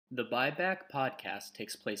The Buyback podcast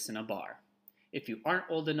takes place in a bar. If you aren't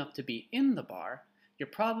old enough to be in the bar, you're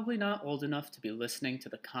probably not old enough to be listening to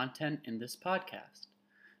the content in this podcast.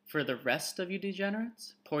 For the rest of you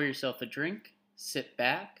degenerates, pour yourself a drink, sit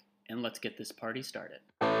back, and let's get this party started.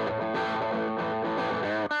 The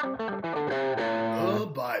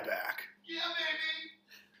Buyback. Yeah, baby!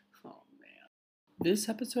 Oh, man. This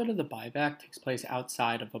episode of The Buyback takes place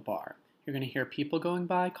outside of a bar. You're going to hear people going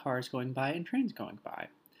by, cars going by, and trains going by.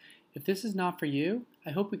 If this is not for you,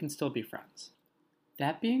 I hope we can still be friends.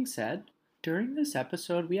 That being said, during this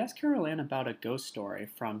episode, we asked Carolann about a ghost story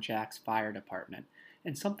from Jack's fire department,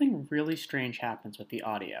 and something really strange happens with the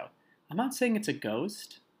audio. I'm not saying it's a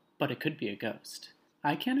ghost, but it could be a ghost.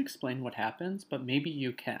 I can't explain what happens, but maybe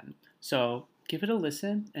you can. So give it a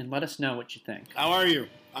listen and let us know what you think. How are you?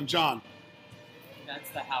 I'm John. That's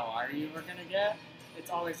the how are you we're gonna get? It's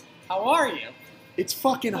always, how are you? It's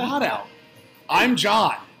fucking hot out. I'm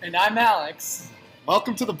John. And I'm Alex.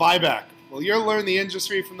 Welcome to The Buyback. Well, you'll learn the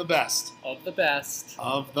industry from the best. Of the best.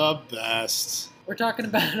 Of the best. We're talking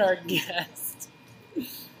about our guest.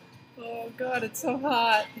 Oh god, it's so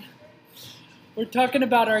hot. We're talking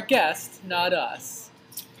about our guest, not us.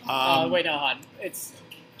 Wait, no, hon.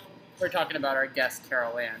 We're talking about our guest,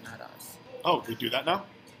 Carolann, not us. Oh, we do that now?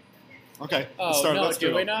 Okay. Oh, no,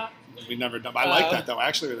 do we not? We never done. I like that, though. I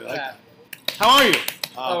actually really like that. How are you?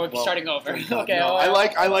 We're starting over. Okay. No,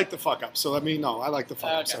 I like the fuck up. So let me know. I like the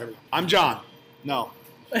fuck up. Okay. So here we go. I'm John. No.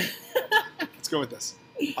 Let's go with this.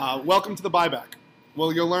 Welcome to The Buyback.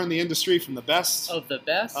 Well, you'll learn the industry from the best. Of the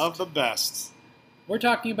best? Of the best. We're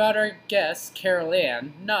talking about our guest,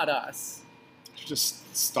 Carolann, not us.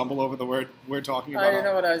 Just stumble over the word we're talking about. I didn't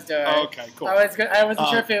know what I was doing. Oh, okay, cool. I wasn't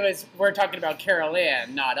sure if it was we're talking about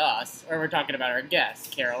Carolann, not us, or we're talking about our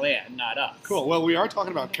guest, Carolann, not us. Cool. Well, we are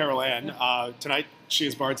talking about Carolann. Tonight, she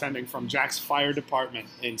is bartending from Jack's Fire Department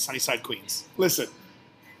in Sunnyside, Queens. Listen,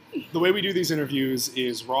 the way we do these interviews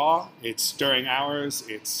is raw. It's during hours.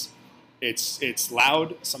 It's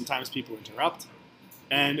loud. Sometimes people interrupt.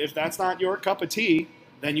 And if that's not your cup of tea,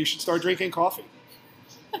 then you should start drinking coffee.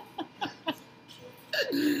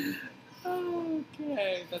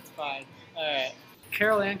 Okay, that's fine. All right.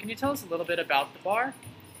 Carolann, can you tell us a little bit about the bar?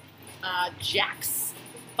 Jack's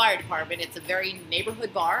Fire Department. It's a very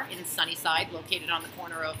neighborhood bar in Sunnyside, located on the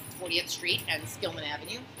corner of 40th Street and Skillman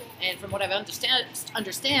Avenue. And from what I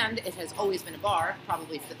understand, it has always been a bar,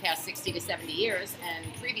 probably for the past 60 to 70 years.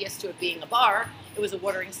 And previous to it being a bar, it was a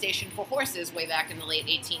watering station for horses way back in the late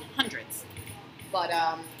 1800s. But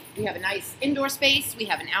we have a nice indoor space. We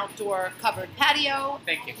have an outdoor covered patio.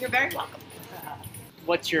 Thank you. You're very welcome.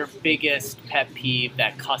 What's your biggest pet peeve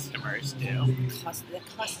that customers do? The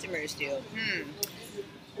customers do.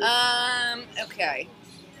 Okay.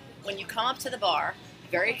 When you come up to the bar,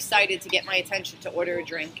 very excited to get my attention to order a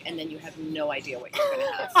drink, and then you have no idea what you're going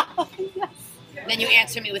to have. Yes. And then you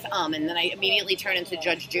answer me with and then I immediately turn into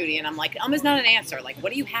Judge Judy, and I'm like, is not an answer. Like,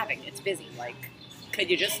 what are you having? It's busy. Like, could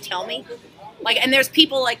you just tell me? Like, and there's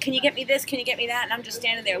people like, can you get me this? Can you get me that? And I'm just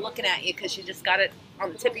standing there looking at you because you just got it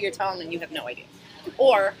on the tip of your tongue and you have no idea.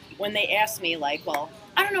 Or when they ask me, like, well,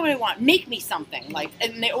 I don't know what I want. Make me something. Like,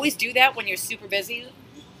 and they always do that when you're super busy,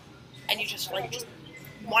 and you just want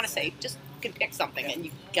to say, just can pick something, and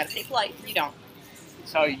you got to stay polite, and you don't.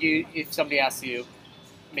 So if somebody asks you,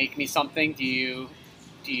 make me something,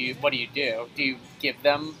 what do you do? Do you give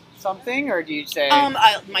them something, or do you say?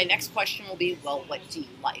 My next question will be, well, what do you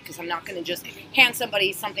like? Because I'm not going to just hand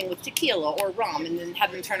somebody something with tequila or rum and then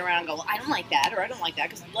have them turn around and go, well, I don't like that, or I don't like that.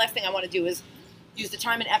 Because the last thing I want to do is use the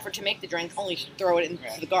time and effort to make the drink, only throw it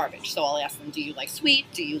into the garbage. So I'll ask them, do you like sweet?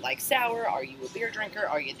 Do you like sour? Are you a beer drinker?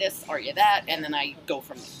 Are you this? Are you that? And then I go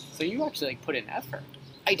from there. So you actually put in effort.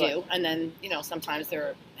 I do. And then, sometimes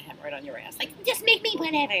they're right on your ass. Like, just make me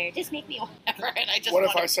whatever. Just make me whatever. And I just what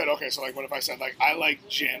if I said, I like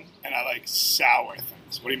gin and I like sour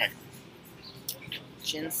things? What do you make?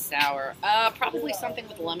 Gin sour. Probably something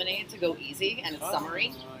with lemonade to go easy, and it's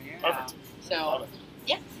summery. Yeah. Perfect. So,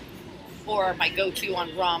 yeah. Or my go-to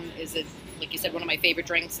on rum is, like you said, one of my favorite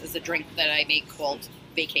drinks is a drink that I make called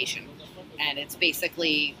Vacation. And it's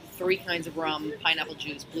basically 3 kinds of rum, pineapple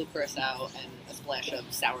juice, blue curacao, and a splash of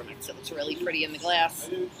sour mix. It looks really pretty in the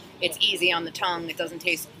glass. It's easy on the tongue. It doesn't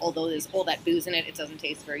taste, although there's all that booze in it, it doesn't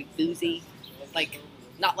taste very boozy.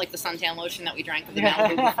 Not like the suntan lotion that we drank with the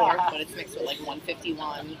Malibu before, but it's mixed with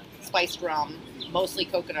 151, spiced rum, mostly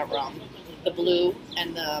coconut rum. The blue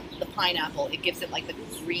and the pineapple, it gives it the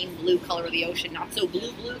green-blue color of the ocean. Not so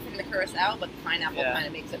blue-blue from the curacao, but the pineapple kind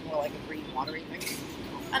of makes it more like a green watery thing.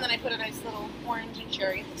 And then I put a nice little orange and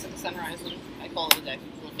cherry, looks like a sunrise, and I call it a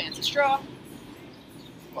little fancy straw.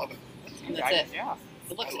 Love it. And that's it. Yeah.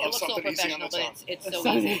 It looks, I it love looks so something easy on professional, the but tongue. it's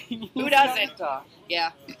so easy. Who doesn't?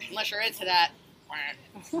 Yeah, unless you're into that.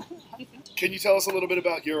 Can you tell us a little bit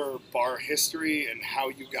about your bar history and how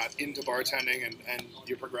you got into bartending and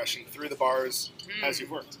your progression through the bars as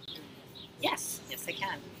you've worked? Yes, I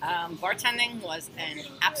can. Bartending was an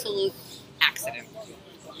absolute accident.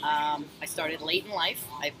 I started late in life.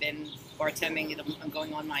 I've been bartending. I'm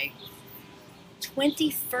going on my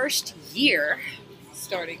 21st year.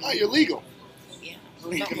 Starting. Oh, you're legal. Yeah,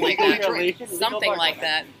 You something can like legally that. drink. Something like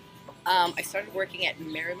that. I started working at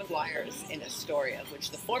Mary Maguire's in Astoria, which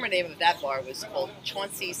the former name of that bar was called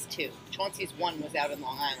Chauncey's 2. Chauncey's 1 was out in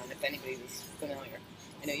Long Island, if anybody was familiar.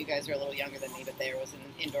 I know you guys are a little younger than me, but there was an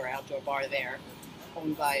indoor-outdoor bar there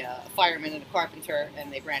owned by a fireman and a carpenter,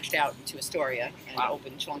 and they branched out into Astoria and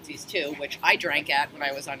opened Chauncey's 2, which I drank at when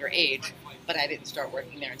I was underage, but I didn't start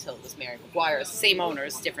working there until it was Mary Maguire's. Same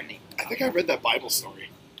owners, different name. I think I read that Bible story.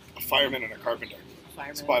 A fireman and a carpenter.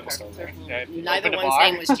 It's a Bible story. Yeah, Neither open a one's bar.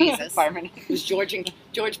 name was Jesus. Fireman. It was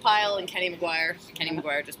George Pyle and Kenny Maguire. Kenny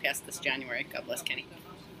Maguire just passed this January. God bless Kenny.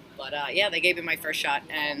 But yeah, they gave me my first shot,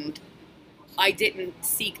 and I didn't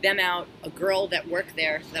seek them out. A girl that worked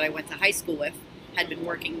there that I went to high school with had been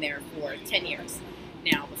working there for 10 years.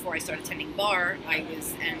 Now, before I started tending bar, I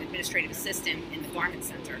was an administrative assistant in the garment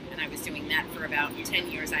center, and I was doing that for about 10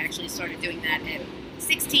 years. I actually started doing that at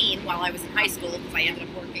 16 while I was in high school because I ended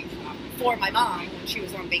up working for my mom when she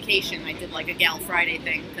was on vacation. I did like a Gal Friday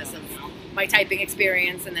thing because of my typing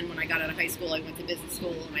experience, and then when I got out of high school, I went to business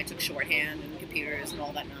school and I took shorthand and computers and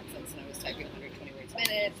all that nonsense, and I was typing 120 words a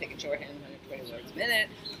minute, taking shorthand 120 words a minute.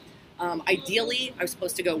 Ideally, I was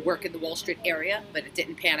supposed to go work in the Wall Street area, but it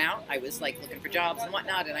didn't pan out. I was like looking for jobs and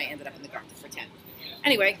whatnot, and I ended up in the garment for 10.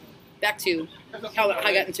 Anyway, back to how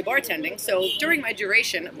I got into bartending. So during my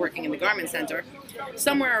duration of working in the garment center,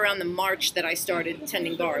 somewhere around the March that I started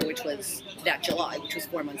tending bar, which was that July, which was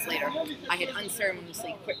 4 months later, I had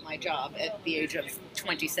unceremoniously quit my job at the age of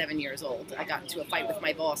 27 years old. I got into a fight with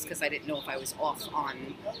my boss because I didn't know if I was off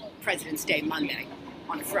on President's Day Monday.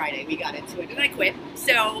 On a Friday, we got into it, and I quit.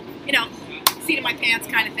 So, seat in my pants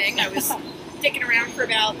kind of thing. I was dicking around for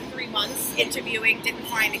about 3 months, interviewing, didn't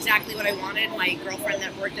find exactly what I wanted. My girlfriend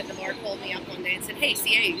that worked at the bar called me up one day and said, "Hey,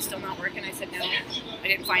 CA, you still not working?" I said, "No, I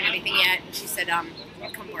didn't find anything yet." And she said, "You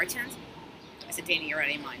want to come bartend?" I said, "Danny, you're out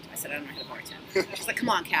of your mind." I said, "I don't know how to bartend." She's like, "Come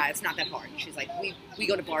on, Kat, it's not that hard." She's like, we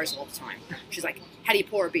go to bars all the time. She's like, "How do you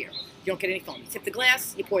pour a beer? You don't get any foam. You tip the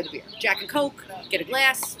glass, you pour the beer. Jack and Coke, get a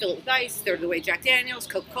glass, fill it with ice, third of the way Jack Daniels,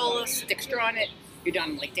 Coca-Cola, stick a straw in it. You're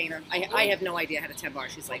done." I'm like, "Dana, I have no idea how to tend bar."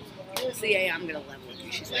 She's like, "CA, I'm going to level with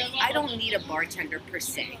you." She's like, "I don't need a bartender per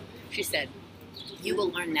se." She said, "You will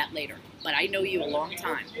learn that later. But I know you a long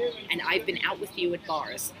time, and I've been out with you at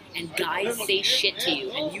bars, and guys say shit to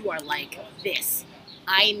you, and you are like this.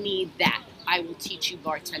 I need that. I will teach you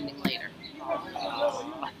bartending later."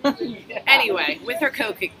 Anyway, with her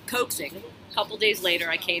coaxing, a couple days later,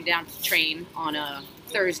 I came down to train on a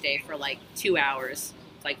Thursday for like 2 hours.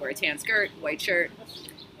 Like wear a tan skirt, white shirt.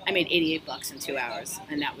 I made $88 in 2 hours,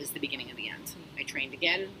 and that was the beginning of the end. I trained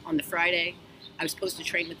again on the Friday. I was supposed to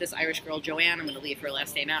train with this Irish girl, Joanne. I'm going to leave her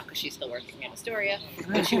last name out because she's still working in Astoria.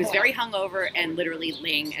 But she was very hungover and literally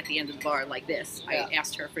laying at the end of the bar like this. I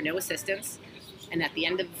asked her for no assistance, and at the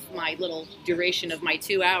end of my little duration of my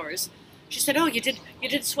 2 hours, she said, "Oh, you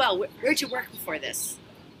did swell. Where'd you work before this?"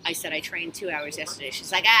 I said, "I trained 2 hours yesterday."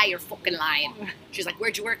 She's like, "Ah, you're fucking lying." She's like,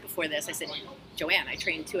 "Where'd you work before this?" I said, "Joanne, I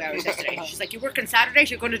trained 2 hours yesterday." She's like, "You work on Saturdays?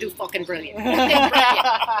 You're going to do fucking brilliant."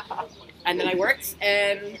 And then I worked,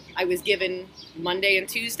 and I was given Monday and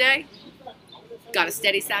Tuesday, got a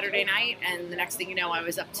steady Saturday night, and the next thing you know, I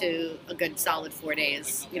was up to a good solid 4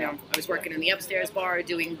 days. I was working in the upstairs bar,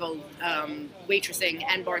 doing both waitressing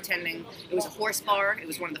and bartending. It was a horse bar. It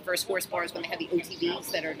was one of the first horse bars when they had the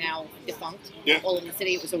OTVs that are now defunct. Yeah. All in the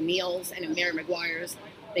city. It was O'Neill's and in Mary Maguire's.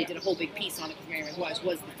 They did a whole big piece on it because Mary Maguire's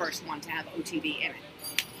was the first one to have OTV in it.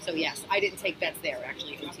 So yes, I didn't take bets there.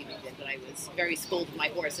 Actually, OTV did, but I was very schooled with my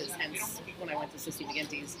horses. Hence, when I went to Sissy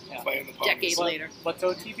McGinty's Playing the ponies. decades later. What's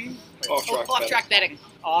OTV? Off-track betting.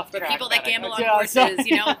 For people that gamble on horses,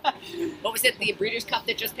 what was it? The Breeders' Cup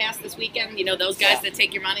that just passed this weekend. Those guys that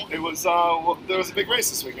take your money. It was there was a big race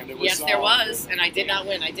this weekend. It was, Yes, there was, and I did not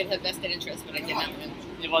win. I did have vested interest, but I did not win.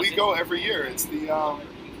 We go every year. It's the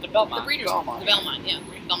Belmont. The Breeders' Belmont. The Belmont, yeah.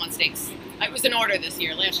 Belmont Stakes. It was in order this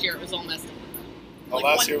year. Last year it was all messed up.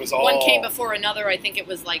 last year was all one came before another. I think it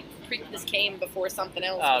was like this came before something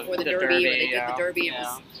else, before the Derby, or they did the Derby. It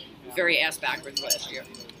was very ass backwards last year.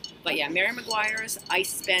 But yeah, Mary Maguire's, I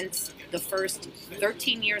spent the first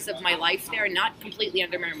 13 years of my life there, not completely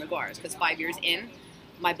under Mary Maguire's, because 5 years in,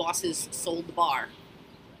 my bosses sold the bar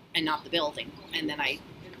and not the building. And then I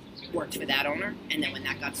worked for that owner, and then when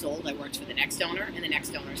that got sold, I worked for the next owner and the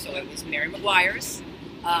next owner. So it was Mary McGuire's,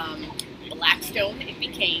 Blackstone it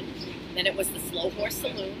became, then it was the Slow Horse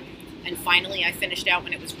Saloon, and finally I finished out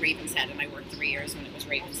when it was Ravenshead, and I worked 3 years when it was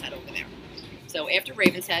Ravenshead over there. So after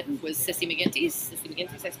Ravenshead was Sissy McGinty's. Sissy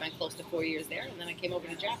McGinty's, I spent close to 4 years there, and then I came over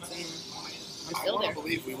to Jackson, and I'm still there. I can't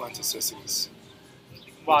believe we went to Sissy's.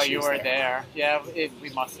 While you were there. Yeah, we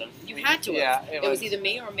must have. You had to have. Yeah, It was either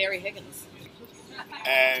me or Mary Higgins.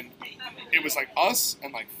 And it was like us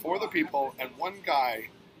and like 4 other people, and one guy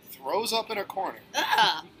throws up in a corner.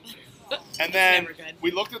 Ah! And then Never good.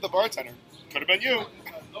 we looked at the bartender. Could have been you.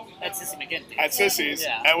 At Sissy McGinty. At Sissy's.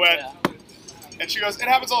 Yeah. And went, and she goes, "It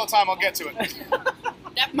happens all the time, I'll get to it."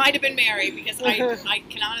 That might have been Mary, because I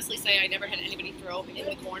can honestly say I never had anybody throw up in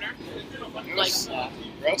the corner. It was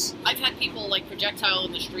gross. I've had people like projectile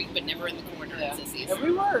in the street, but never in the corner at Sissy's.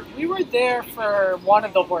 Yeah, we were there for one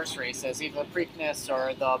of the horse races, either Preakness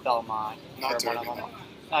or the Belmont. Not or Derby. One of them.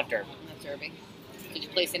 Not Derby. Not Derby. Did you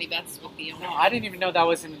place any bets with the owner? No, I didn't even know that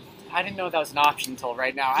was I didn't know that was an option until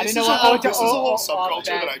right now. I This didn't is know a whole, what this is a whole off subculture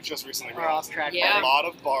that that I just recently we're off realized. track. Yeah. A lot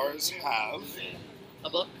of bars have A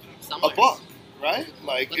book? Somewhere. a book, right?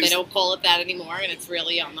 Like, But they don't call it that anymore, and it's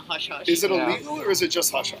really on the hush-hush. is it Yeah. illegal or is it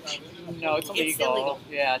just hush hush? No, it's illegal. It's illegal.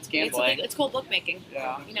 Yeah, it's It's gambling. illegal. It's called bookmaking.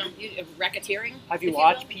 Yeah. You know, racketeering. Have you if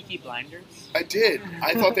watched will. Peaky Blinders? I did.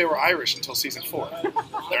 I thought they were Irish until season 4.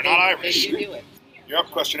 They're They- not Irish. They do it. You're up,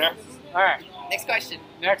 questionnaire. All right. Next question.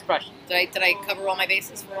 Next question. Did I cover all my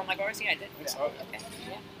bases for all my bars? Yeah, I did. So, Okay.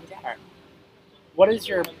 Yeah. What is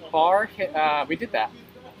your bar? We did that.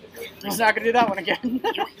 We're just not gonna do that one again.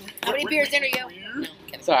 How many beers in are you? No, I'm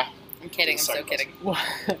kidding. Sorry. I'm kidding. I'm so kidding.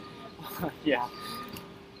 Yeah.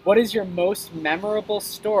 What is your most memorable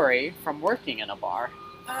story from working in a bar?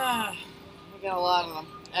 Ah, we got a lot of them.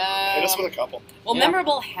 hit us with a couple. Well, Yeah.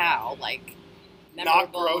 memorable how? Like, Not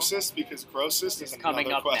memorable. grossest, because grossest is Coming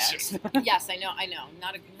another up question. next. Yes, I know.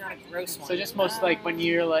 Not a gross one. So just most like when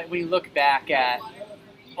you look back at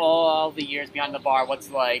all the years behind the bar, what's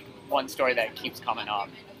like one story that keeps coming up?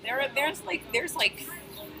 There's like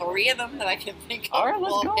 3 of them that I can think of. All right,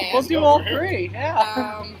 let's go. offhand. We'll do all 3.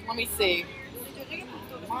 Yeah. Let me see.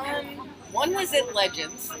 One was at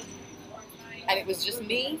Legends, and it was just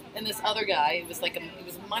me and this other guy. It was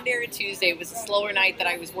Monday or Tuesday. It was a slower night that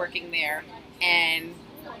I was working there, and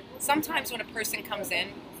sometimes when a person comes in,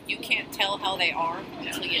 you can't tell how they are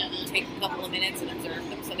until you take a couple of minutes and observe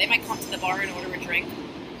them. So they might come to the bar and order a drink,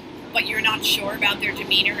 but you're not sure about their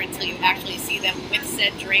demeanor until you actually see them with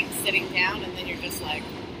said drink sitting down, and then you're just like,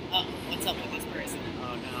 oh, what's up with this person?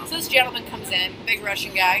 Oh no. So this gentleman comes in, big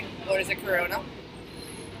Russian guy, orders a Corona,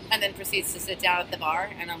 and then proceeds to sit down at the bar.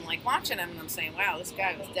 And I'm like watching him, and I'm saying, wow, this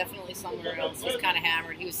guy was definitely somewhere else. He's kind of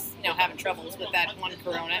hammered. He was, having troubles with that one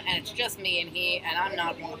Corona, and it's just me and he, and I'm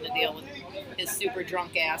not willing to deal with his super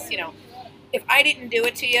drunk ass. If I didn't do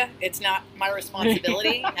it to you, it's not my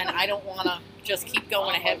responsibility, and I don't want to just keep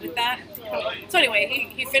going ahead with that. So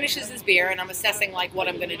anyway, he finishes his beer, and I'm assessing like what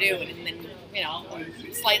I'm going to do, and then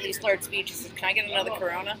slightly slurred speech. He says, "Can I get another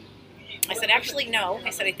Corona?" I said, "Actually, no." I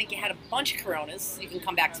said, "I think you had a bunch of Coronas. You can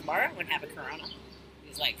come back tomorrow and have a Corona."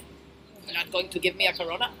 He's like, "You're not going to give me a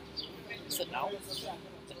Corona?" I said, "No." I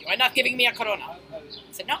said, "You are not giving me a Corona?" I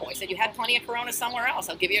said, "No." I said, "You had plenty of Corona somewhere else.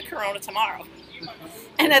 I'll give you a Corona tomorrow."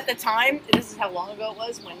 And at the time, this is how long ago it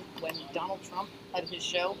was, when Donald Trump had his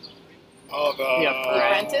show. Oh, the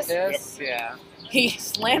Apprentice? Yes. Yeah. He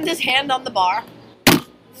slammed his hand on the bar,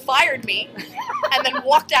 fired me, and then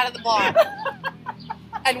walked out of the bar.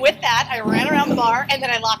 And with that, I ran around the bar, and then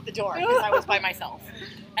I locked the door because I was by myself.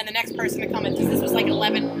 And the next person to come in, this was like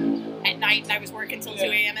 11 at night, and I was working till 2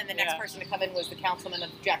 a.m., and the next person to come in was the councilman of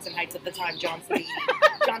Jackson Heights at the time, John Sabini.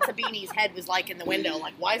 John Sabini's head was like in the window,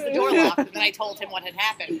 like, why is the door locked? And then I told him what had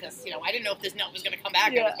happened, because, I didn't know if this note was going to come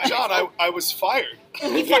back. Yeah. John, I was fired. I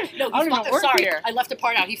don't even work Sorry, here. I left a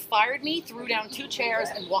part out. He fired me, threw down 2 chairs,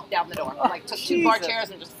 and walked down the door. Like, took 2 bar Jesus. chairs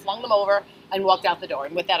and just flung them over and walked out the door.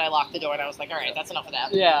 And with that, I locked the door, and I was like, all right, that's enough of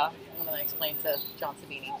that. Yeah. And then I explained to John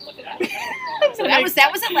Sabini what had happened. So that was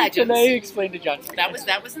at Legends. And they explained to John. That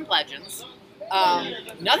was in Legends.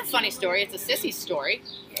 Another funny story. It's a Sissy's story.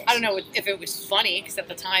 I don't know if it was funny, because at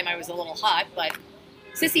the time I was a little hot, but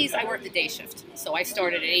Sissy's, I worked the day shift. So I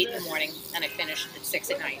started at 8 in the morning, and I finished at 6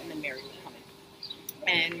 at night, and then Mary would come in.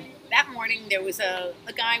 And that morning, there was a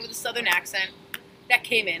guy with a southern accent that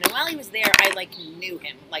came in, and while he was there, I, knew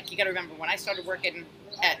him. You gotta remember, when I started working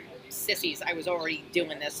at Sissy's, I was already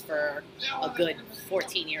doing this for a good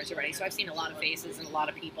 14 years already, so I've seen a lot of faces and a lot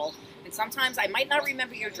of people. And sometimes I might not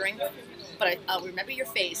remember your drink, but I'll remember your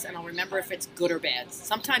face, and I'll remember if it's good or bad.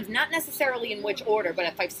 Sometimes not necessarily in which order, but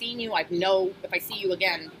if I've seen you, if I see you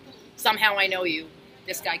again, somehow I know you.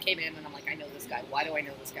 This guy came in, and I'm like, I know this guy. Why do I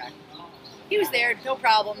know this guy? He was there, no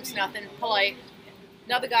problems, nothing, polite.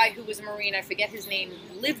 Another guy who was a Marine, I forget his name,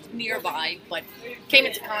 lived nearby, but came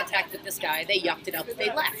into contact with this guy. They yucked it up.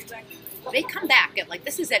 They left. They come back at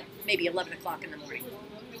this is at maybe 11 o'clock in the morning.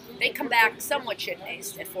 They come back somewhat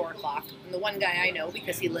shit-faced at 4 o'clock. And the one guy I know,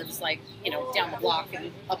 because he lives down the block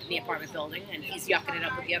and up in the apartment building, and he's yucking it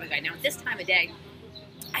up with the other guy. Now, at this time of day,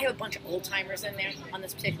 I have a bunch of old-timers in there on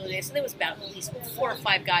this particular day. So there was about at least 4 or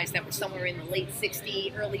 5 guys that were somewhere in the late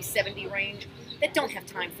 60, early 70 range that don't have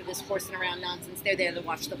time for this horsing around nonsense. They're there to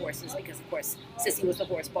watch the horses because, of course, Sissy was the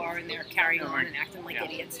horse bar, and they're carrying on and acting like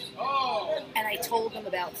idiots. And I told them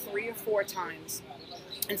about 3 or 4 times.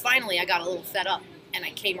 And finally, I got a little fed up. And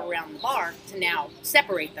I came around the bar to now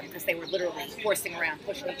separate them because they were literally horsing around,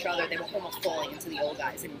 pushing each other. They were almost falling into the old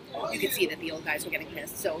guys. And you could see that the old guys were getting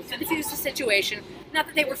pissed. So to diffuse the situation, not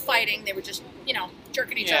that they were fighting, they were just,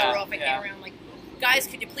 jerking each other off. I came around like, guys,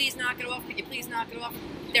 could you please knock it off? Could you please knock it off?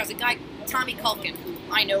 There was a guy, Tommy Culkin, who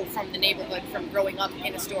I know from the neighborhood, from growing up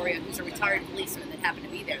in Astoria, who's a retired policeman that happened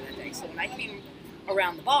to be there that day. So when I came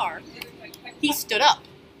around the bar, he stood up,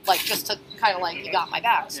 just to kind of he got my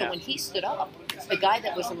back. So when he stood up, the guy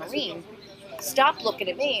that was a Marine stopped looking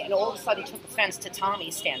at me, and all of a sudden he took offense to Tommy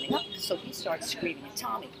standing up. So he started screaming at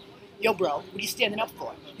Tommy, yo, bro, what are you standing up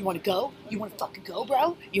for? You want to go? You want to fucking go,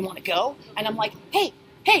 bro? You want to go? And I'm like, hey.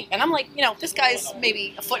 And I'm like, this guy's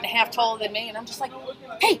maybe 1.5 feet taller than me, and I'm just like,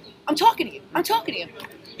 hey, I'm talking to you.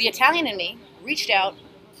 The Italian in me reached out,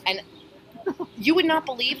 and you would not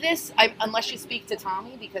believe this unless you speak to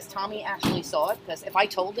Tommy, because Tommy actually saw it, because if I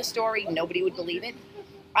told this story, nobody would believe it.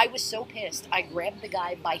 I was so pissed, I grabbed the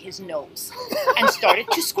guy by his nose and started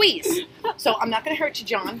to squeeze. So I'm not going to hurt you,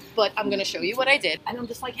 John, but I'm going to show you what I did. And I'm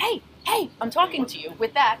just like, hey, I'm talking to you.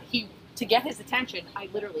 With that, to get his attention, I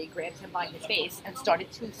literally grabbed him by his face and started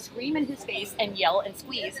to scream in his face and yell and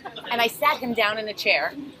squeeze. And I sat him down in a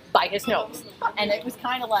chair by his nose. And it was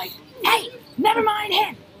kind of like, hey, never mind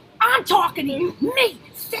him. I'm talking to you. Me,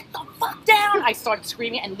 sit the fuck down. I started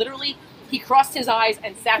screaming, and literally he crossed his eyes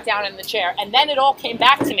and sat down in the chair. And then it all came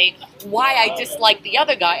back to me why I disliked the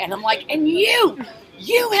other guy. And I'm like, and you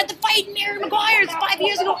had the fight in Mary McGuire's 5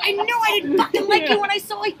 years ago. I know I didn't fucking like you when I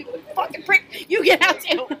saw you, fucking prick. You get out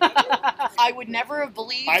too. I would never have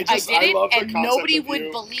believed I did it, and nobody would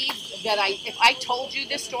believe that if I told you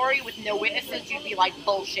this story with no witnesses, you'd be like,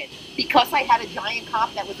 bullshit. Because I had a giant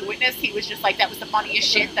cop that was a witness, he was just like, that was the funniest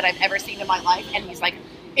shit that I've ever seen in my life. And he's like,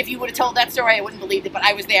 if you would have told that story, I wouldn't believe it, but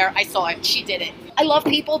I was there, I saw it, she did it. I love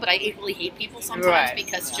people, but I equally hate people sometimes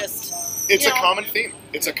because It's a common theme.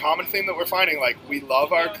 It's a common theme that we're finding. We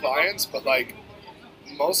love our clients, but,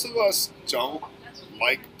 most of us don't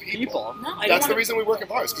like people. No, That's the reason we work in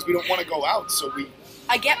bars, because we don't want to go out, so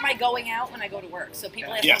I get my going out when I go to work. So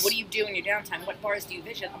people ask me, what do you do in your downtime? What bars do you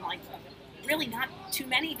visit? I'm like, really not too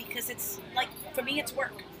many, because it's, for me, it's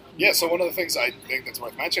work. Yeah, so one of the things I think that's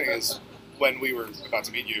worth mentioning is, when we were about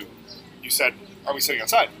to meet you, you said, are we sitting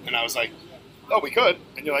outside? And I was like, oh, we could.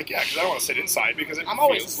 And you're like, yeah, because I don't want to sit inside because it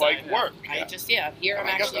feels like work. Here I'm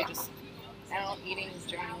actually just out eating,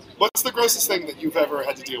 journal. What's the grossest thing that you've ever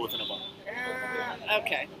had to deal with in a bar?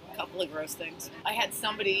 Okay, a couple of gross things. I had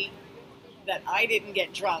somebody that I didn't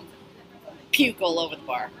get drunk puke all over the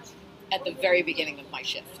bar at the very beginning of my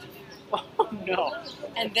shift. Oh, no.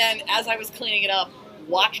 And then as I was cleaning it up,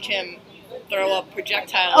 watched him throw a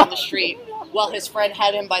projectile on the street while his friend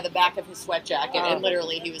had him by the back of his sweat jacket, and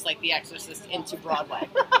literally he was like the Exorcist into Broadway.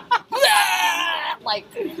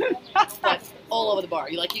 But all over the bar.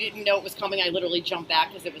 You didn't know it was coming. I literally jumped back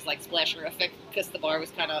because it was splash-horrific, because the bar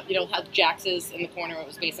was kind of, how Jack's is in the corner, it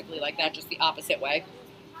was basically like that, just the opposite way,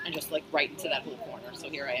 and just right into that whole corner. So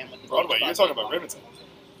here I am with the Broadway. You're talking about Rivington.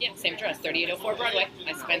 Yeah, same address, 3804 Broadway.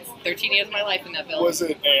 I spent 13 years of my life in that building. Was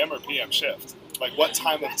it AM or PM shift? What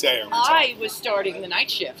time of day are we talking? I was starting the night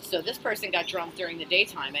shift, so this person got drunk during the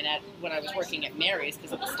daytime, and when I was working at Mary's,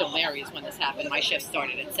 because it was still Mary's when this happened, my shift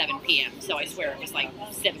started at 7 p.m., so I swear it was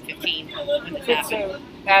 7:15 when this happened.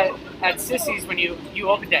 So at Sissy's, when you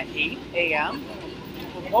opened at 8 a.m.,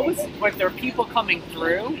 were there people coming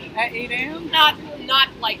through at 8 a.m.? Not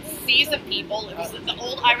seas of people. It was the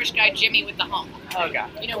old Irish guy, Jimmy, with the hump. Oh, God.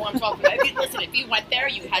 You know what I'm talking about. Listen, if you went there,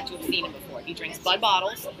 you had to have seen him before. He drinks Bud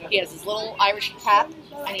bottles. He has his little Irish cap,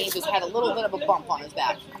 and he had a little bit of a bump on his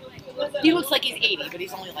back. He looks like he's 80, but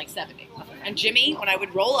he's only 70. And Jimmy, when I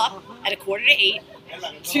would roll up at 7:45,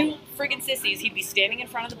 2 friggin' sissies, he'd be standing in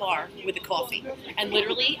front of the bar with a coffee. And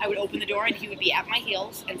literally, I would open the door, and he would be at my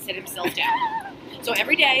heels and sit himself down. So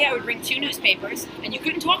every day I would bring 2 newspapers, and you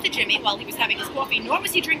couldn't talk to Jimmy while he was having his coffee, nor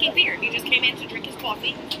was he drinking beer. He just came in to drink his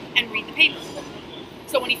coffee and read the paper.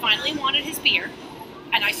 So when he finally wanted his beer,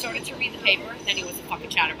 and I started to read the paper, then he was a fucking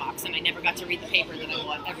chatterbox, and I never got to read the paper that I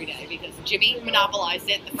bought every day because Jimmy monopolized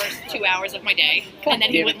it the first 2 hours of my day, and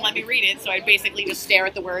then he wouldn't let me read it, so I'd basically just stare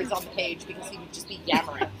at the words on the page because he would just be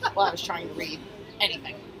yammering while I was trying to read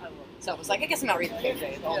anything. So it was like, I guess I'm not reading the paper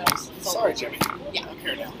today. Sorry, Jimmy. Yeah. I'm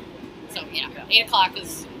here now. So yeah, 8 o'clock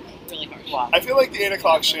is really harsh. Wow. I feel like the 8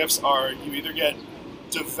 o'clock shifts are, you either get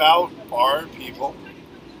devout bar people,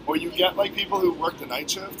 or you get like people who work the night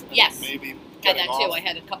shift. And Yes. Maybe Had getting that too. off. I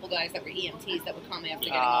had a couple guys that were EMTs that would come after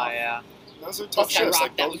getting off. Yeah. Those are tough Plus that shifts. rock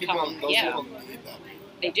Like that those would people, come, those yeah. people need that.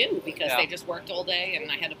 They do because Yeah. they just worked all day,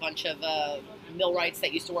 and I had a bunch of millwrights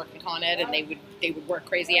that used to work in Con Ed, and they would work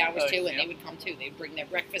crazy hours too, and Yeah. they would come too. They'd bring their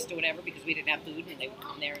breakfast or whatever because we didn't have food, and they would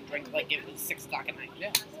come there and drink like it was 6 o'clock at night.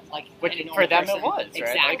 Yeah. Like Which any for normal them person. it was, right?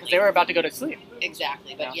 Exactly. Because they were about to go to sleep.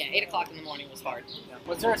 Exactly, but yeah, 8 o'clock in the morning was hard.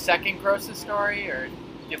 Was there a second grossest story, or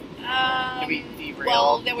did we derail?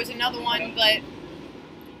 Well, there was another one, but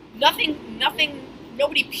nothing.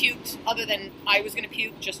 Nobody puked other than I was going to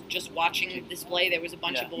puke just watching the display. There was a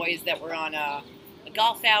bunch of boys that were on a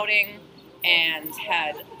golf outing and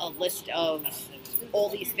had a list of all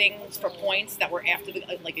these things for points that were after the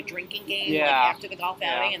like a drinking game, like after the golf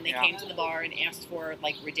outing, and they came to the bar and asked for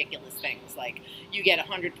like ridiculous things, like you get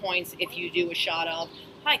 100 points if you do a shot of,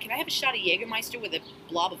 hi, can I have a shot of Jägermeister with a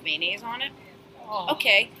blob of mayonnaise on it? Oh.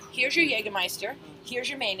 Okay, here's your Jägermeister. Here's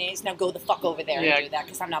your mayonnaise. Now go the fuck over there and do that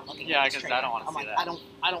because I'm not looking at this because trainer. I don't want to I'm see like, that.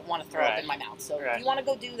 I don't want to throw up in my mouth. So if you want to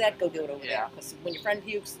go do that, go do it over there. Because when your friend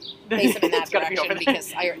pukes, face him in that It's gotta be direction. over there.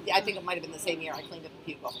 Because I think it might have been the same year I cleaned up the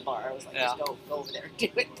puke off the bar. I was like, just go over there and do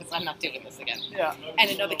it because I'm not doing this again. Yeah.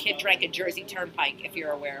 And another kid drank a Jersey Turnpike. If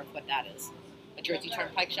you're aware of what that is, a Jersey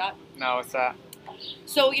Turnpike shot. No, it's that.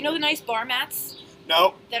 So you know the nice bar mats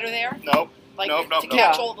Nope. that are there. Nope. Like Nope, to nope,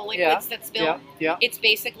 catch all the liquids that spill. Yeah. Yeah. It's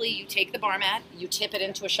basically you take the bar mat, you tip it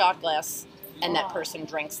into a shot glass, and that person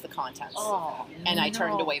drinks the contents. Oh, And I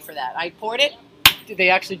turned away for that. I poured it. Did they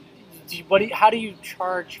actually? How do you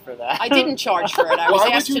charge for that? I didn't charge for it. I was Why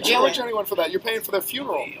would asked you to do charge it. anyone for that? You're paying for their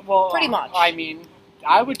funeral. Well, Pretty much. I mean,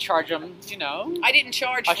 I would charge them. You know, I didn't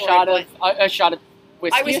charge a for shot it, of a shot of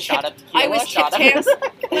whiskey, I was a shot tipped- of tequila, I was a shot tipped of. hands.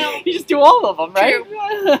 Well, you just do all of them, right?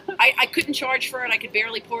 I couldn't charge for it. I could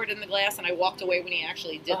barely pour it in the glass, and I walked away when he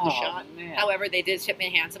actually did the shot. Man. However, they did tip me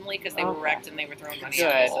handsomely because they were Okay. wrecked and they were throwing money Good.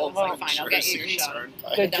 at me. So it's Well, like, fine, I'll get you your Jersey shot.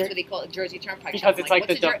 Turnpike. Good. That's what he called it, Jersey Turnpike. Because it's like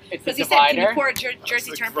what's it's the Because he said, can you divider. pour a That's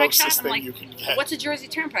Jersey the Turnpike shot? grossest I'm thing like, you can get. what's a Jersey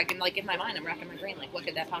Turnpike? And like in my mind, I'm wrapping my brain like, what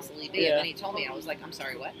could that possibly be? Yeah. And then he told me, I was like, I'm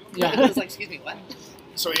sorry, what? Yeah. I was like, excuse me, what?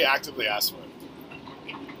 So he actively asked for it.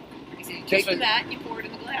 He said, you Just take the a- mat, you pour it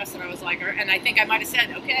in the glass, and I was like, and I think I might have said,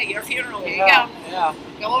 okay, your funeral, here Yeah. you Yeah.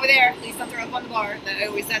 go, go over there. Please don't throw up on the bar. That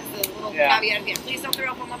always that's the little caveat at the end. Please don't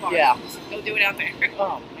throw up on my bar. Yeah. Just go do it out there.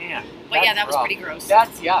 Oh man. But yeah, That's that was rough. pretty gross.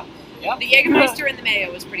 That's yeah. The Jägermeister and the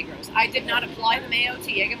mayo was pretty gross. I did not apply the mayo to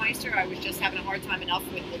Jägermeister. I was just having a hard time enough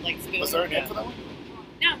with the like spoon. Was there a name for that one?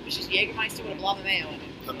 No, it was just Jägermeister with a blob of mayo in it.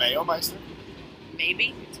 The Mayo Meister?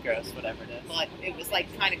 Maybe, It's gross, whatever it is. but it was like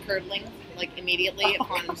kind of curdling, like immediately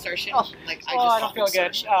upon insertion. Oh. Like I don't feel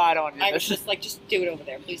good. Oh, I don't want to I do was this. just like, just do it over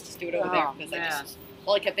there. Please just do it over Oh, there. Because man.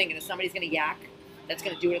 all I kept thinking is somebody's going to yak that's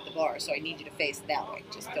going to do it at the bar. So I need you to face that way.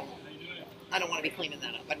 Just don't, I don't want to be cleaning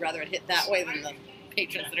that up. I'd rather it hit that way than the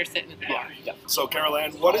patrons that are sitting at the bar. Yeah. So,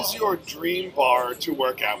 Carolann, what is your dream bar to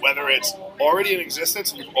work at? Whether it's already in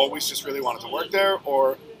existence and you've always just really wanted to work there,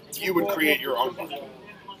 or you would create your own bar?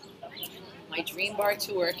 My dream bar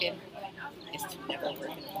to work in is to never work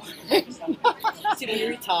in a bar. To be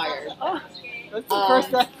retired. That's the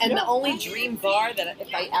first time. And the only dream bar that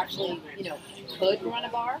if I actually, could run a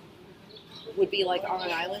bar would be like on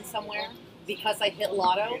an island somewhere because I hit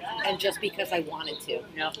lotto and just because I wanted to.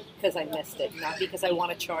 Yeah. Because I missed it. Not because I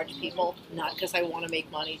want to charge people, not because I want to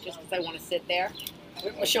make money, just because I want to sit there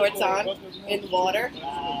with my shorts on in the water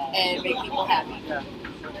and make people happy. Yeah.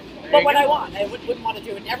 But what I want, I wouldn't want to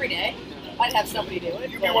do it every day. I'd have somebody do it.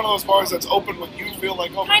 You'd be one of those bars that's open when you feel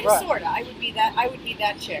like open. Kind of, Right. sorta. I would be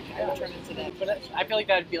that chick. I would turn into that. But I feel like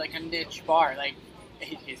that would be like a niche bar. Like,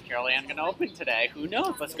 is Carolann going to open today? Who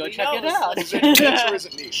knows? Let's go Who check it knows? out. Is it niche or is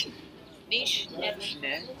it niche? Niche, niche.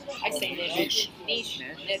 Niche. I say niche. Niche.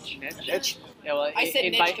 Niche, niche. Niche? Yeah, well, I said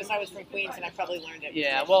in niche bi- because I was from Queens and I probably learned it.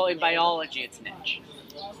 Yeah, well, in biology, it's niche.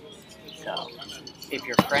 So, if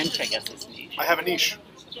you're French, I guess it's niche. I have a niche.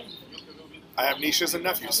 I have nieces and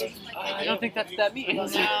nephews. I don't think that's that means.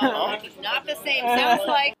 No, it's not the same. Sounds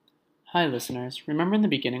like. Hi, listeners. Remember in the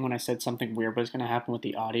beginning when I said something weird was going to happen with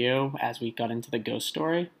the audio as we got into the ghost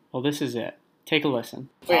story? Well, this is it. Take a listen.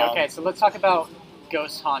 Wait, okay, so let's talk about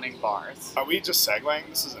ghost haunting bars. Are we just segueing?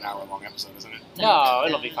 This is an hour-long episode, isn't it? No,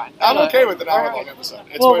 it'll be fine. I'm okay with an hour-long episode.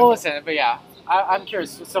 It's Well, we'll listen, but yeah. I'm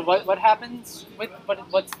curious. So what happens with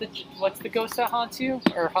what's the ghost that haunts you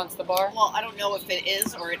or haunts the bar? Well, I don't know if it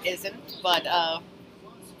is or it isn't, but I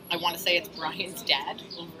want to say it's Brian's dad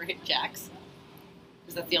over at Jack's.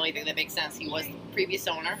 Because that's the only thing that makes sense. He was the previous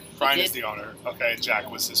owner. Brian is the owner. Okay, and Jack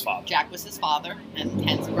was his father. Jack was his father, and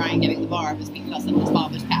hence Brian getting the bar was because of his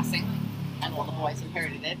father's passing, and all the boys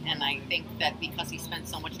inherited it. And I think that because he spent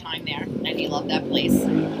so much time there and he loved that place,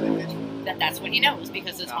 that's what he knows,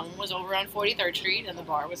 because his home was over on 43rd Street and the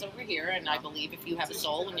bar was over here. And I believe if you have a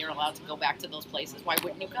soul and you're allowed to go back to those places, why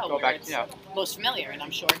wouldn't you go where it's most familiar? And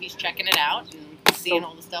I'm sure he's checking it out and seeing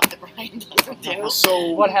all the stuff that Brian doesn't do.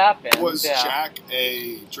 So what happened? Was Jack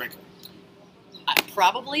a drinker?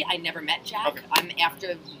 Probably. I never met Jack. Okay. I'm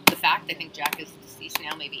after the fact. I think Jack is deceased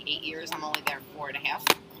now, maybe 8 years. I'm only there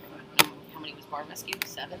 4.5. How many was bar rescue?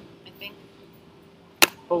 7, I think.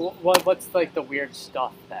 But what's like the weird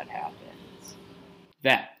stuff that happens?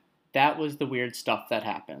 That was the weird stuff that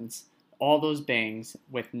happens. All those bangs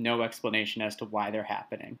with no explanation as to why they're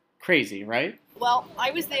happening. Crazy, right? Well,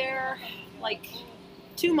 I was there like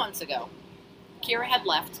 2 months ago. Kira had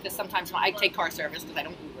left because sometimes I take car service because I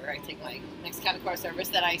don't Uber. I take my next kind of car service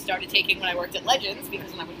that I started taking when I worked at Legends,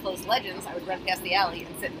 because when I would close Legends, I would run past the alley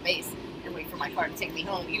and sit in the base and wait for my car to take me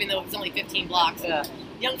home, even though it was only 15 blocks. Yeah.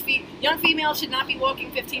 Young females should not be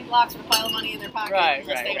walking 15 blocks with a pile of money in their pocket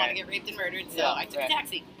unless they want to get raped and murdered. So I took a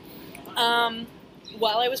taxi.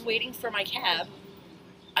 While I was waiting for my cab,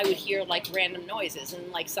 I would hear like random noises,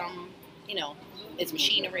 and like some, it's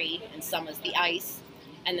machinery, and some is the ice,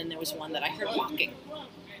 and then there was one that I heard walking.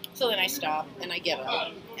 So then I stop and I get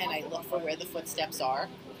up and I look for where the footsteps are,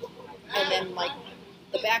 and then like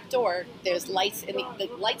the back door, there's lights, and the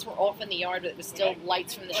lights were off in the yard, but it was still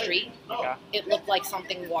lights from the street. Okay. It looked like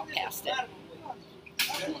something walked past it.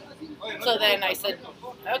 So then I said,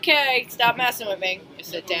 okay, stop messing with me. I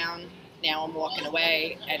sit down. Now I'm walking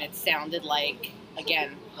away, and it sounded like,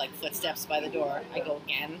 again, like footsteps by the door. I go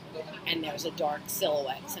again, and there's a dark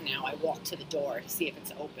silhouette. So now I walk to the door to see if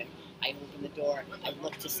it's open. I open the door. I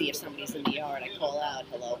look to see if somebody's in the yard. I call out,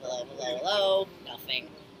 hello, hello, hello, hello. Nothing.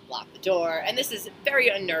 Lock the door. And this is very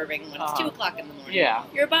unnerving when it's 2 o'clock in the morning. Yeah.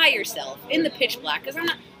 You're by yourself in the pitch black, because I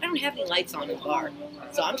don't have any lights on in the bar.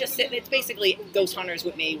 So I'm just sitting. It's basically ghost hunters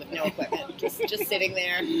with me with no equipment, just sitting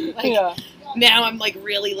there. Like, now I'm like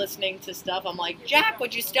really listening to stuff. I'm like, Jack,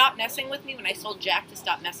 would you stop messing with me? When I told Jack to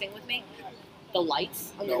stop messing with me, the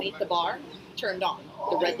lights underneath the bar turned on,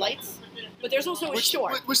 the red lights. But there's also a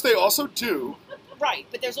short. Which they also do. Right,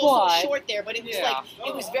 but there's also a short there. But it was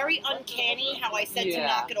it was very uncanny how I said to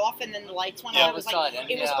knock it off, and then the lights went on. It was like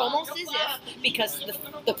it was almost as if, because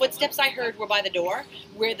the footsteps I heard were by the door,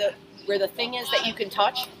 where the thing is that you can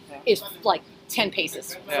touch is like 10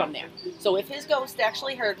 paces from there. So if his ghost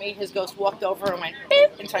actually heard me, his ghost walked over and went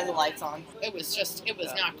beep and turned the lights on. It was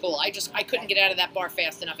not cool. I couldn't get out of that bar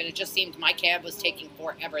fast enough, and it just seemed my cab was taking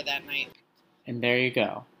forever that night. And there you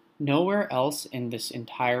go. Nowhere else in this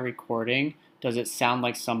entire recording does it sound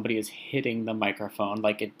like somebody is hitting the microphone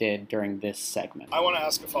like it did during this segment. I want to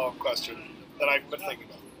ask a follow-up question that I've been thinking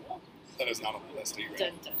about. That is not on the list. Are you ready?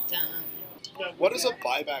 Dun, dun, dun. What is a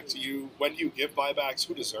buyback to you? When you give buybacks,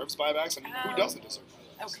 who deserves buybacks and who doesn't deserve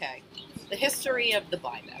buybacks? Okay. The history of the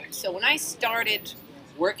buyback. So when I started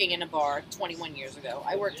working in a bar 21 years ago,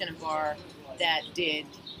 I worked in a bar that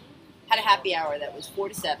had a happy hour that was 4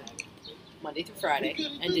 to 7, Monday through Friday,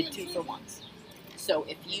 and did 2 for 1s. So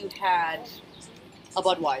if you had a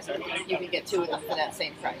Budweiser, you could get 2 of them for that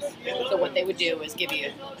same price. So what they would do is give you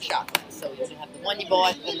a shot glass. So you would have the one you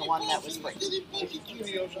bought and the one that was free.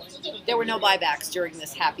 There were no buybacks during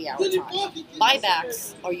this happy hour time.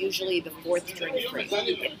 Buybacks are usually the 4th drink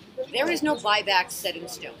free. There is no buyback set in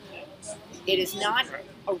stone. It is not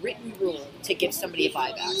a written rule to give somebody a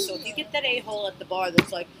buyback. So if you get that a-hole at the bar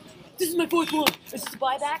that's like, this is my 4th one, is this a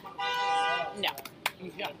buyback? No.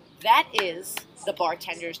 That is the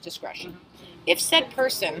bartender's discretion. If said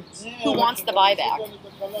person who wants the buyback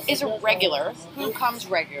is a regular, who comes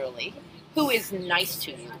regularly, who is nice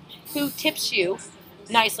to you, who tips you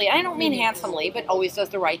nicely, I don't mean handsomely, but always does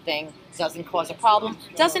the right thing, doesn't cause a problem,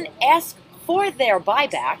 doesn't ask for their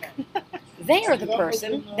buyback, they are the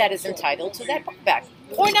person that is entitled to that buyback.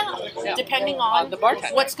 Or not, depending on the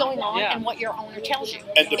bartender. What's going on and what your owner tells you.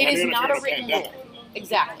 And It is depending on if not you're a in a written pandemic. rule.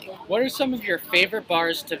 Exactly. What are some of your favorite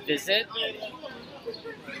bars to visit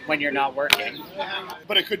when you're not working?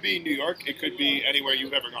 But it could be New York. It could be anywhere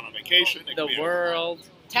you've ever gone on vacation. It The could be World.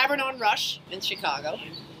 Tavern on Rush in Chicago.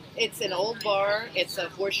 It's an old bar. It's a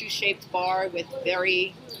horseshoe-shaped bar with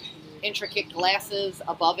very intricate glasses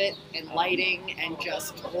above it and lighting, and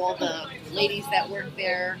just all the ladies that work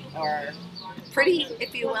there are pretty,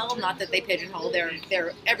 if you will. Not that they pigeonhole.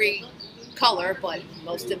 They're every color, but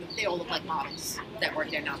most of them, they all look like models that work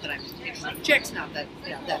there. Not that I'm interested in chicks, not that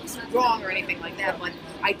that's wrong or anything like that, but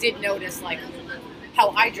I did notice like how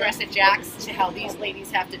I dress at Jack's to how these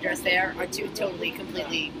ladies have to dress there are two totally,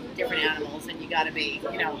 completely different animals, and you got to be,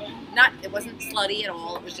 it wasn't slutty at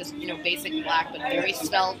all. It was just, basic black, but very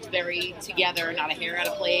svelte, very together, not a hair out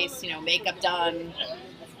of place, makeup done,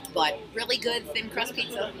 but really good thin crust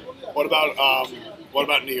pizza. What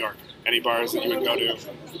about New York? Any bars that you would go to?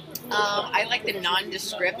 I like the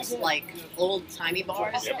nondescript, like old-timey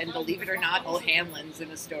bars, and believe it or not, O'Hanlon's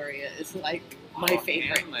in Astoria is like my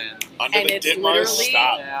favorite. Under and the it's Ditmars? literally,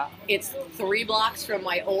 Stop. It's 3 blocks from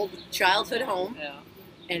my old childhood home,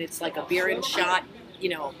 and it's like a beer and shot,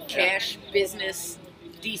 cash business,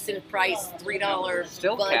 decent price, $3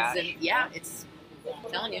 Still buds, cash. and it's.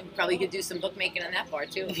 I'm telling you, probably could do some bookmaking on that bar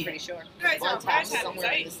too. I'm pretty sure. Guys, On are tap bartenders, somewhere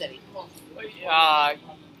in right? the city.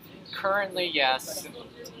 Currently, yes.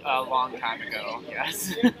 A long time ago,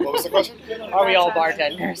 yes. What was the question? Are we all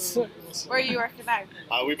bartenders? Where are you working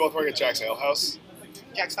now? We both work at Jack's Ale House.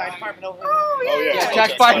 Jack's Fire Department over. Oh, yeah. yeah.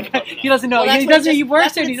 Jack's Bar. He doesn't know. Well, He that's doesn't. He works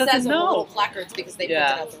that's there. what He it doesn't says on the little know. placards because they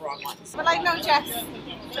Yeah. printed out the wrong ones. But I know Jess.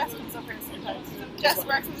 Jess comes up here sometimes. Jess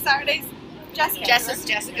works on Saturdays.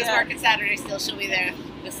 Jessica's working Saturday still. She'll be there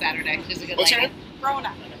this Saturday. She's a good What's your lady. name?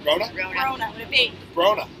 Rona. Rona? Rona with a B.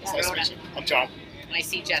 Brona. It's nice to Brona. meet you. I'm John. When I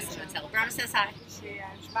see Jess, I'm gonna tell her. Brona says hi.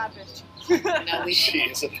 She's bad bitch. No, we She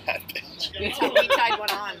is a bad bitch. we tied one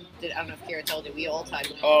on. I don't know if Kira told you. We all tied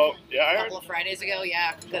one on. Oh, yeah, I A heard. couple of Fridays ago,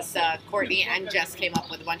 because Courtney and Jess came up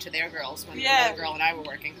with a bunch of their girls when Yeah. the girl and I were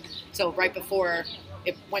working. So right before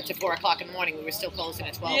it went to 4 o'clock in the morning, we were still closing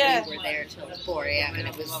at 12. Yeah. We were there till 4 a.m. and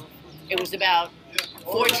it was about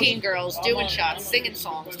 14 girls doing shots, singing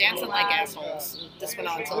songs, dancing like assholes. This went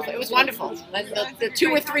on until it was wonderful. And the 2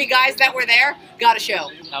 or 3 guys that were there got a show.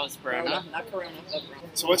 That was Bruna. Not Corona, but Corona.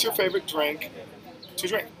 So what's your favorite drink to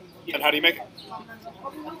drink? And how do you make it?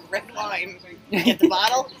 Red wine. You get the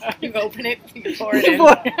bottle, you open it, you pour it in.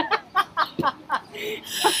 Like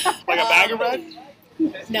a bag of red?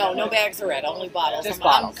 No bags of red, only bottles. Just I'm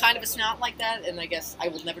bottles. kind of a snob like that, and I guess I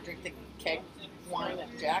will never drink the keg wine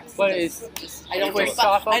at Jack's. But because is I don't drink.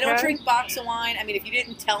 Soft I don't okay? drink box of wine. I mean, if you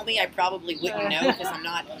didn't tell me, I probably wouldn't know because I'm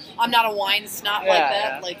not a wine snob like Yeah,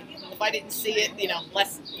 that. yeah. Like if I didn't see it,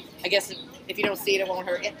 less. I guess if you don't see it, it won't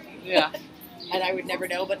hurt you. Yeah. And I would never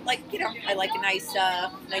know. But I like a nice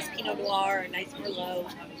Pinot Noir, a nice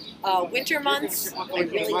Merlot. Winter months, I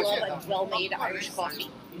really love a well-made Irish coffee.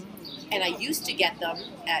 And I used to get them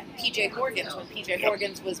at PJ Horgan's when PJ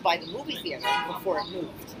Horgan's was by the movie theater before it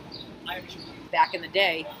moved. Back in the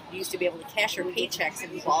day, you used to be able to cash your paychecks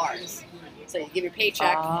in bars. So you give your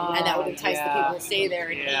paycheck, and that would entice the people to stay there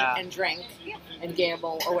and eat and drink and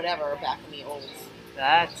gamble or whatever back in the old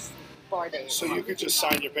That's bar days. So you could just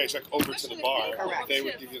sign your paycheck over to the bar. Correct. They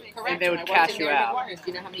would give you. Correct. And they would When I worked cash in you there in out. Warriors,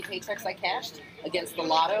 do you know how many paychecks I cashed against the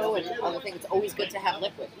lotto and other things? It's always good to have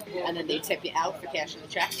liquid. And then they tip you out for cashing the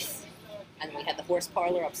checks. And we had the horse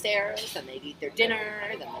parlor upstairs, and they'd eat their dinner,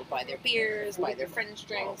 then they'd buy their beers, buy their friends'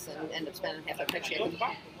 drinks, and end up spending half their paycheck at the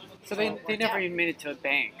bar. so they never even made it to a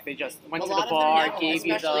bank. They just went A to lot the of them bar, now, gave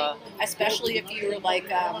you the. especially if you were like,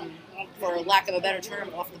 for lack of a better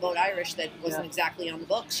term, off the boat Irish that wasn't exactly on the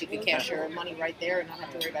books. You could cash your money right there and not have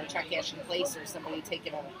to worry about a check cash in place or somebody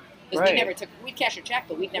taking a. Because Right. we'd cash your check,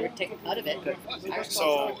 but we'd never take a cut of it.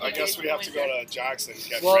 So I guess we have to go to Jack's and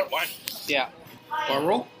get Well- red wine. Yeah. Bar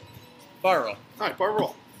roll? Bar roll. All right, bar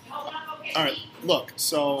roll. All right, look.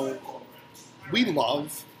 So we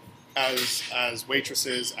love as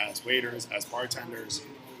waitresses, as waiters, as bartenders,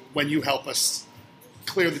 when you help us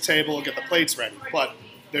clear the table and get the plates ready. But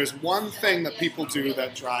there's one thing that people do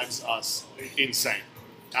that drives us insane.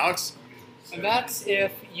 Alex? And that's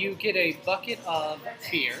if you get a bucket of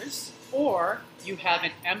beers, or you have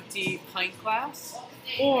an empty pint glass,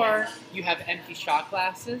 or you have empty shot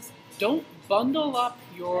glasses. Don't bundle up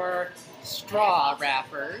your straw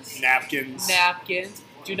wrappers, Napkins. napkins.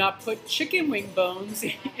 Do not put chicken wing bones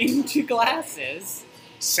into glasses.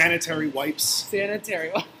 Sanitary wipes.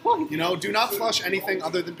 Sanitary. Do not flush anything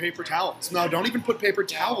other than paper towels. No, don't even put paper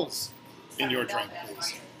towels in your drink,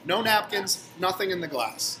 please. No napkins, nothing in the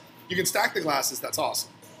glass. You can stack the glasses, that's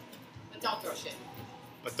awesome. But don't throw shit.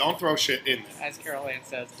 But don't throw shit in there. As Carolann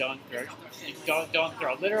says, don't throw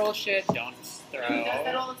literal shit. Don't throw. Who does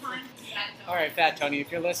that all the time? All right, Fat Tony,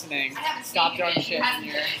 if you're listening, I haven't stop seen throwing it. shit in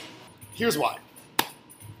your. Here's why.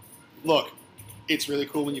 Look, It's really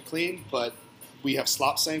cool when you clean, but we have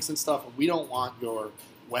slop sinks and stuff. We don't want your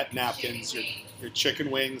wet napkins, your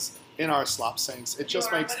chicken wings in our slop sinks. It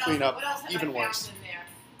just makes cleanup even worse.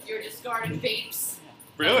 Your discarded vapes.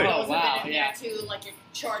 Really? Oh, wow, in yeah. there too, like your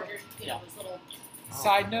charger, those little.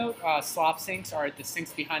 Side note, slop sinks are the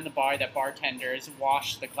sinks behind the bar that bartenders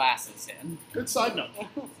wash the glasses in. Good side note. So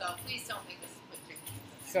please don't make us put drinking.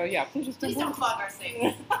 So yeah, please Don't clog our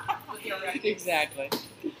sinks with your refuse. Exactly.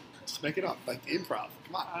 Just make it up, like improv.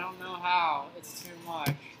 Come on. I don't know how. It's too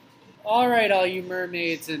much. All right, all you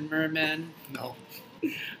mermaids and mermen. No.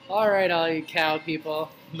 All right, all you cow people.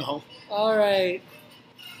 No. All right,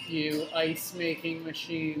 you ice-making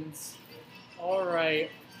machines. All right.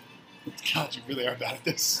 God, you really are bad at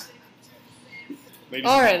this. Ladies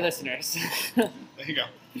All and right, listeners. There you go.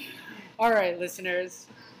 All right, listeners.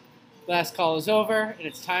 Last call is over, and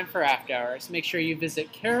it's time for after hours. Make sure you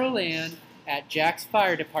visit Carolann at Jack's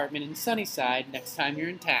Fire Department in Sunnyside next time you're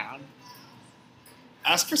in town.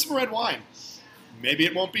 Ask for some red wine. Maybe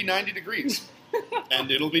it won't be 90 degrees, and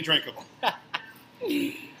it'll be drinkable.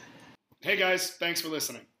 Hey guys, thanks for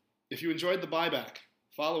listening. If you enjoyed The Buyback,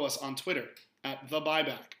 follow us on Twitter at The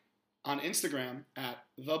Buyback, on Instagram at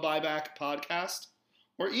The Buyback Podcast,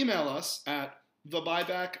 or email us at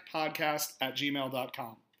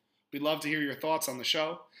thebuybackpodcast@gmail.com. We'd love to hear your thoughts on the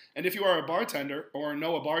show, and if you are a bartender or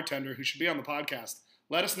know a bartender who should be on the podcast,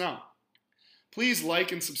 let us know. Please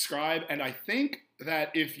like and subscribe, and I think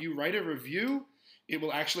that if you write a review, it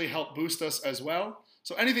will actually help boost us as well.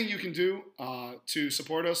 So anything you can do to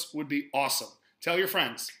support us would be awesome. Tell your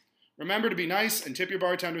friends. Remember to be nice and tip your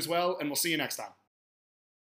bartenders well, and we'll see you next time.